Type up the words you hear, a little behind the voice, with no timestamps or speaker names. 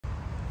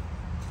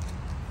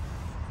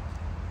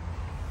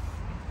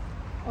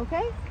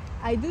Okay,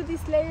 I do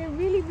this layer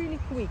really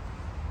quick.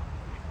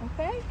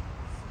 Okay,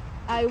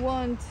 I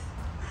want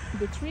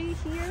the tree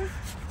here,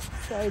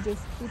 so I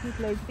just put it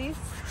like this.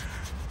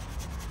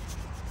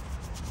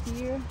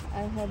 Here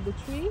I have the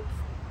tree.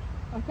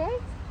 Okay,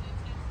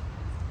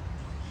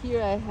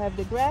 here I have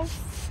the grass.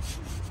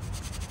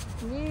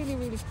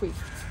 Really quick.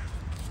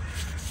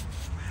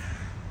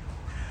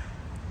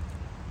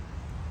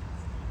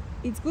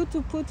 It's good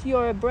to put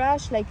your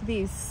brush like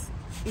this.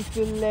 It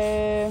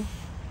will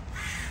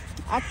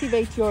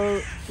activate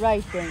your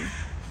right brain,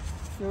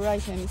 your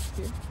right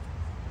hemisphere.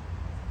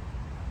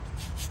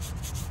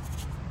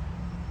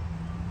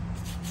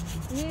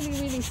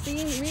 Really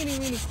thin,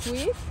 really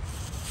quick.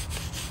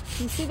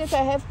 You see that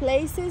I have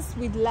places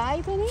with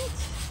light on it,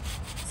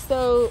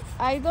 so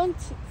I don't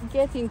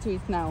get into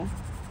it now.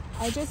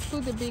 I just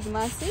put the big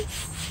masses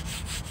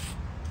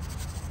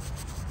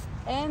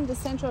and the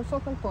central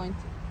focal point.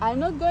 I'm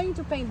not going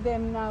to paint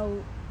them now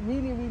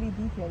really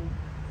detailed,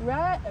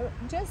 right?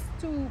 Just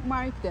to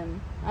mark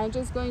them. I'm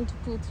just going to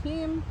put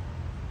him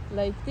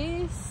like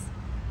this,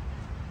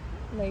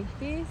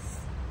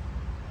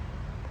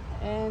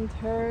 and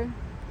her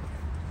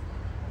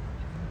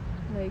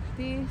like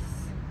this,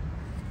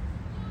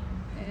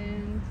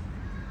 and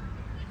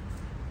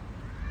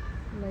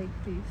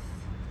like this.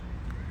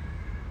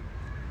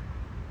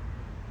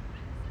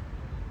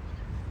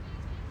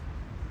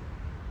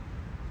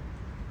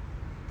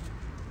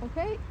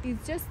 Okay,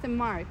 it's just a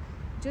mark,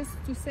 just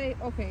to say,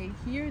 okay,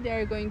 here they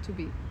are going to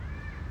be.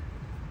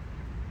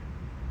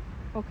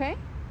 Okay?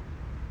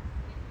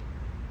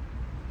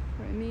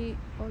 For me,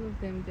 all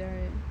of them,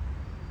 they're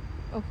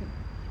okay.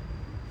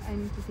 I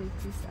need to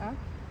take this up.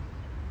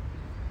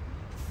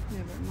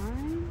 Never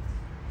mind.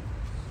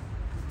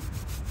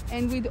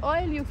 And with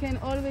oil, you can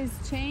always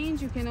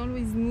change, you can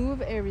always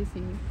move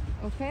everything.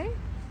 Okay?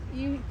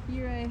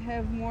 Here I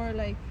have more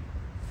like,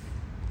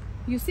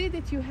 you see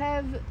that you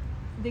have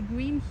the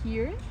green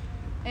here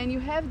and you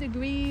have the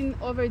green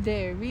over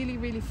there,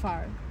 really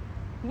far.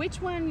 Which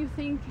one you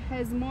think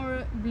has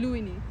more blue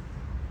in it?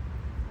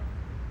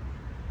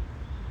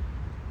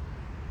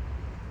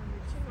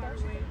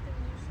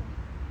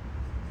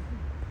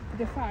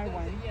 The far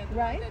one,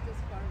 right?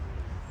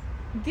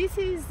 This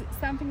is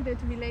something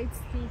that relates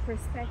to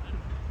perspective.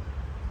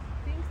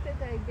 Things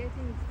that are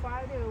getting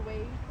farther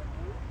away from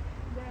you,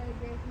 they are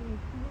getting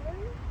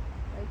cooler,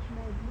 like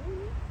more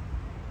blue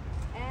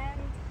and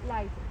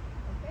lighter.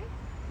 Okay?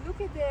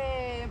 Look at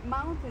the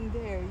mountain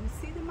there. You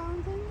see the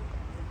mountain?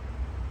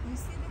 You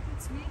see that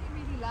it's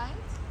really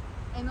light,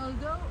 and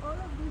although all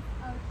of these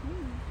are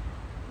green,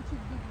 it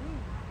should be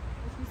green.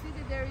 But you see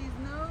that there is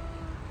no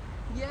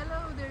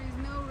yellow, there is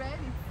no red,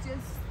 it's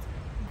just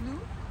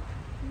blue.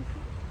 You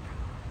see?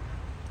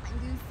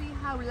 And you see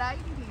how light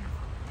it is.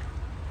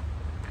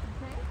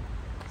 Okay?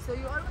 So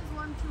you always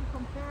want to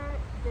compare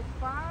the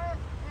far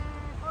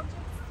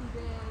objects to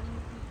the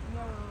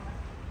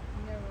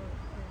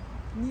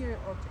near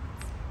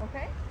objects.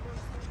 Okay?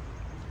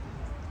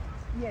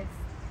 Yes.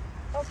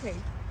 Okay.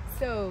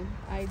 So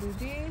I do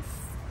this.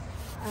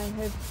 I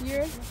have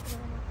here.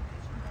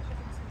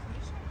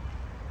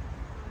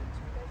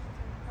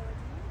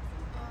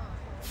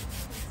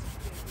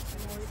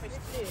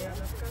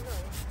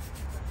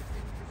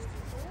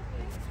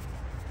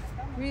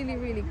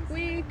 Really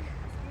quick.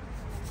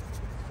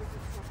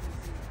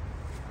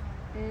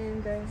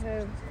 And I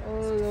have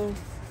all of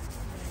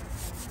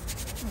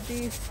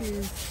this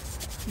is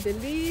the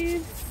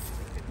leaves.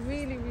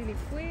 Really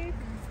quick.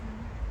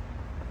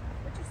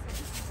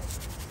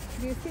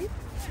 Do you see?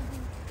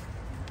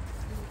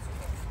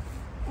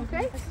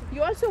 Okay.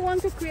 You also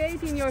want to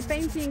create in your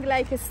painting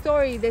like a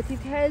story, that it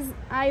has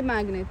eye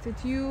magnet,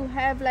 that you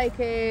have like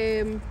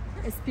a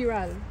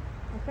spiral.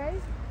 Okay,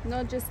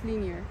 not just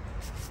linear.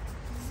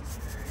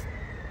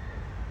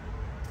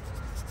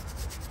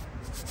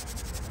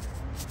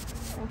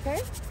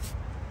 Okay,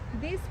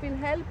 this will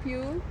help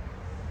you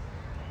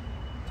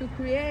to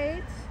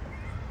create,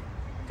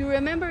 to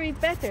remember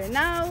it better.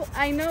 Now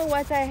I know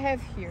what I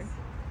have here.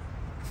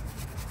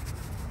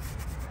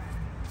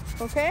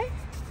 Okay,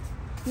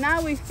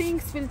 now if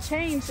things will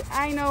change,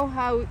 I know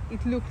how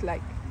it looked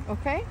like.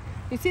 Okay,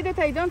 you see that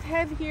I don't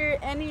have here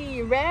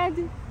any red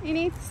in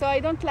it, so I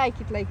don't like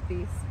it like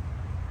this.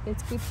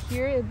 Let's put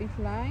here a bit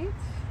light.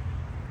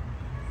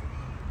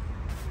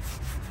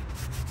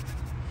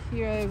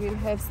 Here I will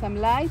have some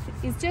light.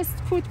 It's just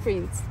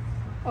footprints.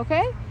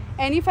 Okay,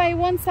 and if I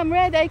want some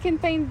red, I can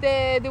paint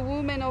the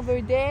woman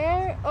over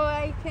there, or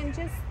I can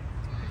just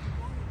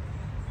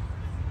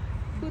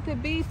put a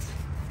bit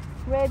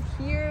red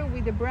here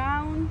with the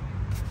brown,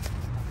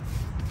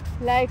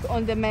 like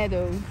on the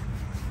meadow.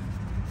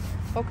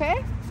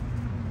 Okay,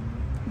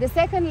 the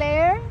second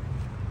layer,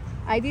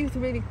 I did it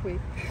really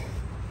quick.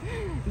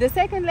 The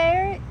second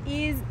layer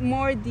is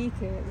more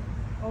detailed.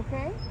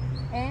 Okay,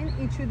 and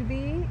it should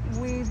be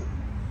with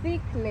thick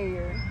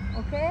layer.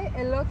 Okay,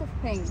 a lot of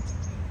paint.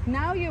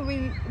 Now you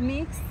will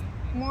mix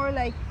more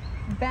like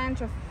bunch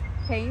of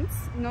paints,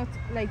 not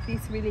like this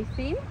really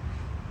thin.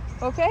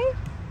 Okay,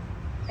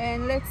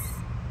 and let's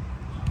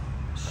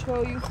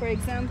show you, for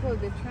example,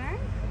 the track,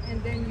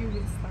 and then you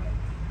will start.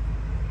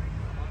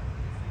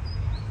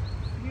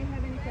 Do you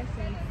have any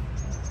questions?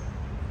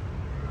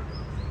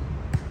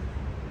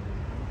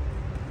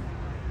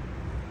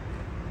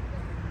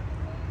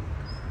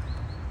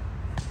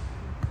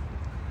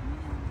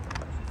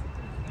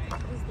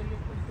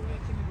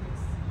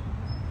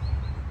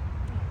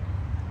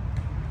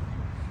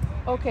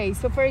 Okay,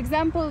 so for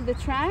example, the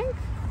trunk,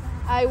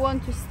 I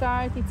want to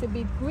start, it's a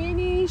bit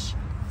greenish,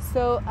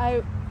 so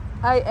I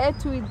add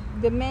to it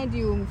the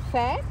medium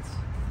fat.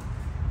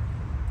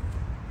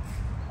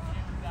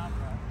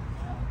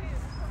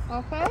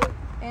 Okay,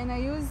 and I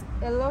use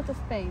a lot of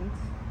paint.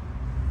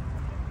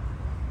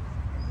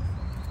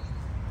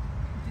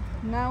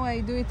 Now I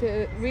do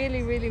it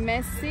really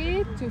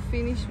messy to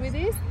finish with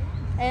this.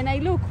 And I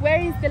look where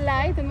is the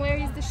light and where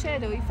is the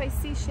shadow. If I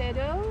see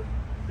shadow,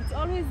 it's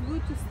always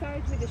good to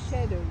start with the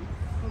shadow,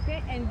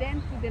 okay, and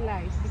then to the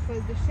light,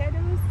 because the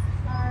shadows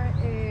are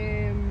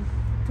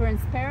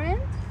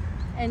transparent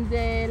and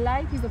the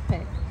light is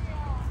opaque,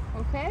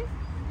 okay?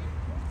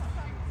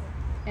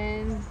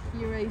 And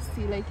here I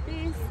see like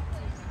this.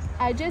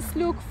 I just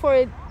look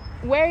for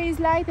where is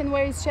light and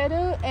where is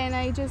shadow, and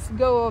I just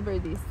go over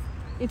this.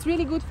 It's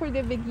really good for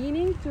the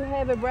beginning to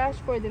have a brush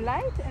for the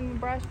light and a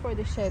brush for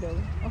the shadow,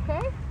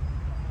 okay?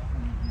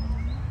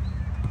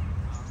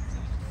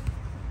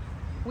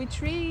 With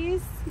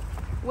trees,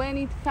 when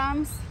it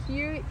comes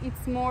here,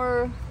 it's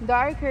more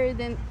darker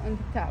than on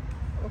the top,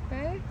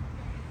 okay?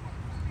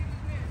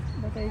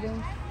 But I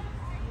don't...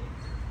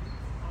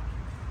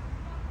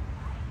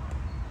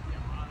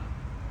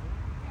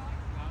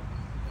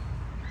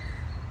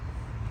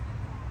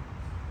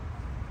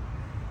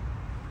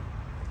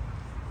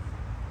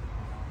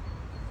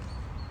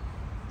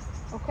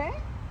 Okay?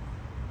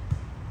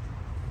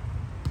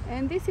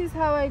 And this is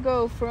how I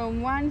go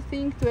from one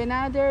thing to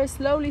another.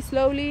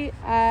 Slowly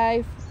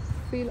I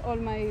fill all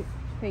my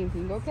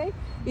painting, okay?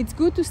 It's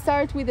good to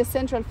start with a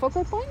central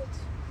focal point,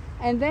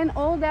 and then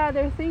all the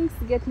other things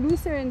get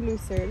looser and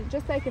looser,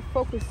 just like a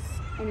focus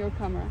on your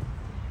camera,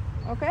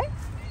 okay?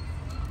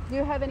 Do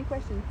you have any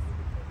questions?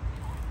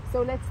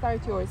 So let's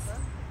start yours.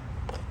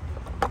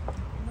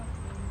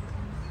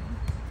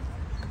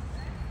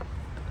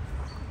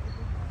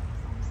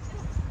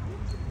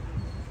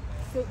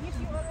 So if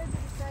you already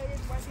decided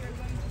what you're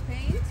going to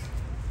paint,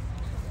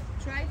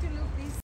 try to look this